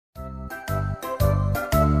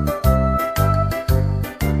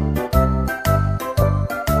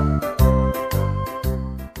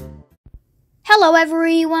Hello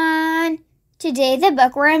everyone! Today the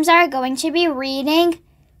Bookworms are going to be reading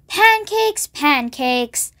Pancakes,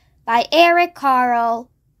 Pancakes by Eric Carle.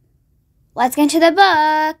 Let's get into the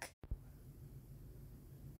book.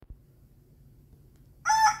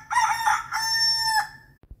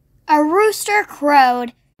 A rooster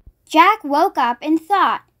crowed. Jack woke up and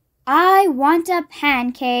thought, I want a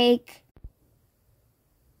pancake.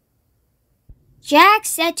 Jack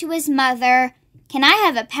said to his mother, Can I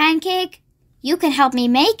have a pancake? You can help me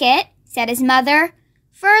make it, said his mother.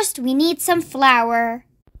 First, we need some flour.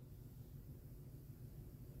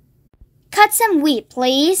 Cut some wheat,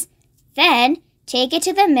 please. Then, take it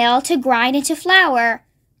to the mill to grind into flour.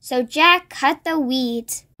 So Jack cut the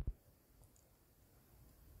wheat.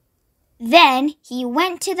 Then he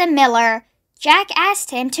went to the miller. Jack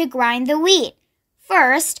asked him to grind the wheat.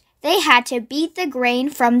 First, they had to beat the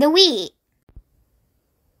grain from the wheat.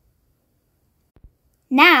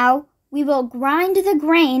 Now, we will grind the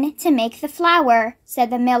grain to make the flour, said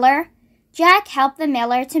the miller. Jack helped the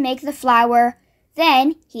miller to make the flour.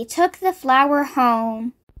 Then he took the flour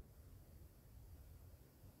home.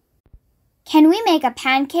 Can we make a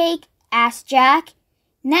pancake? Asked Jack.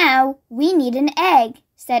 Now we need an egg,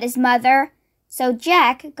 said his mother. So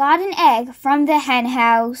Jack got an egg from the hen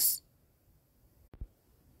house.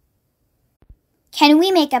 Can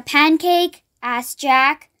we make a pancake? Asked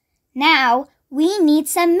Jack. Now we need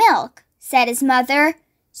some milk, said his mother.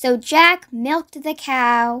 So Jack milked the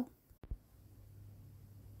cow.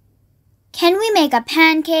 Can we make a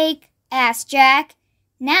pancake? Asked Jack.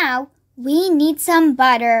 Now we need some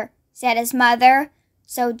butter, said his mother.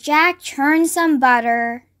 So Jack churned some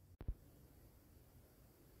butter.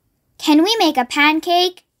 Can we make a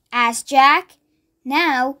pancake? Asked Jack.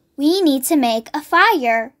 Now we need to make a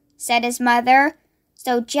fire, said his mother.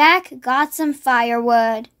 So Jack got some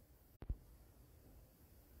firewood.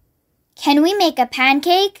 Can we make a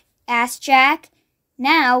pancake? Asked Jack.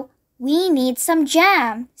 Now we need some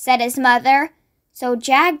jam, said his mother. So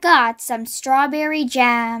Jack got some strawberry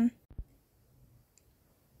jam.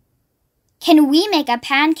 Can we make a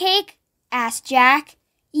pancake? Asked Jack.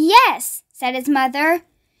 Yes, said his mother.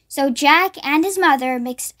 So Jack and his mother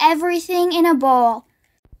mixed everything in a bowl.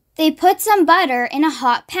 They put some butter in a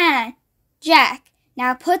hot pan. Jack,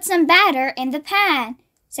 now put some batter in the pan,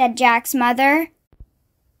 said Jack's mother.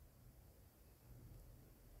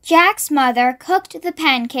 Jack's mother cooked the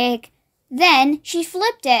pancake. Then she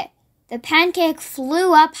flipped it. The pancake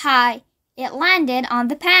flew up high. It landed on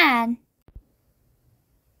the pan.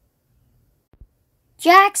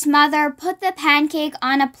 Jack's mother put the pancake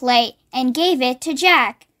on a plate and gave it to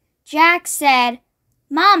Jack. Jack said,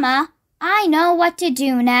 Mama, I know what to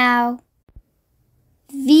do now.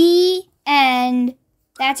 The end.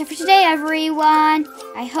 That's it for today, everyone.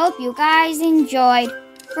 I hope you guys enjoyed.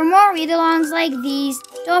 For more read-alongs like these,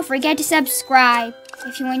 don't forget to subscribe.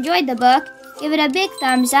 If you enjoyed the book, give it a big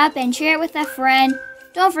thumbs up and share it with a friend.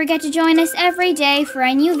 Don't forget to join us every day for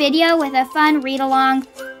a new video with a fun read-along.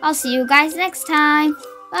 I'll see you guys next time.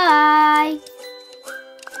 Bye!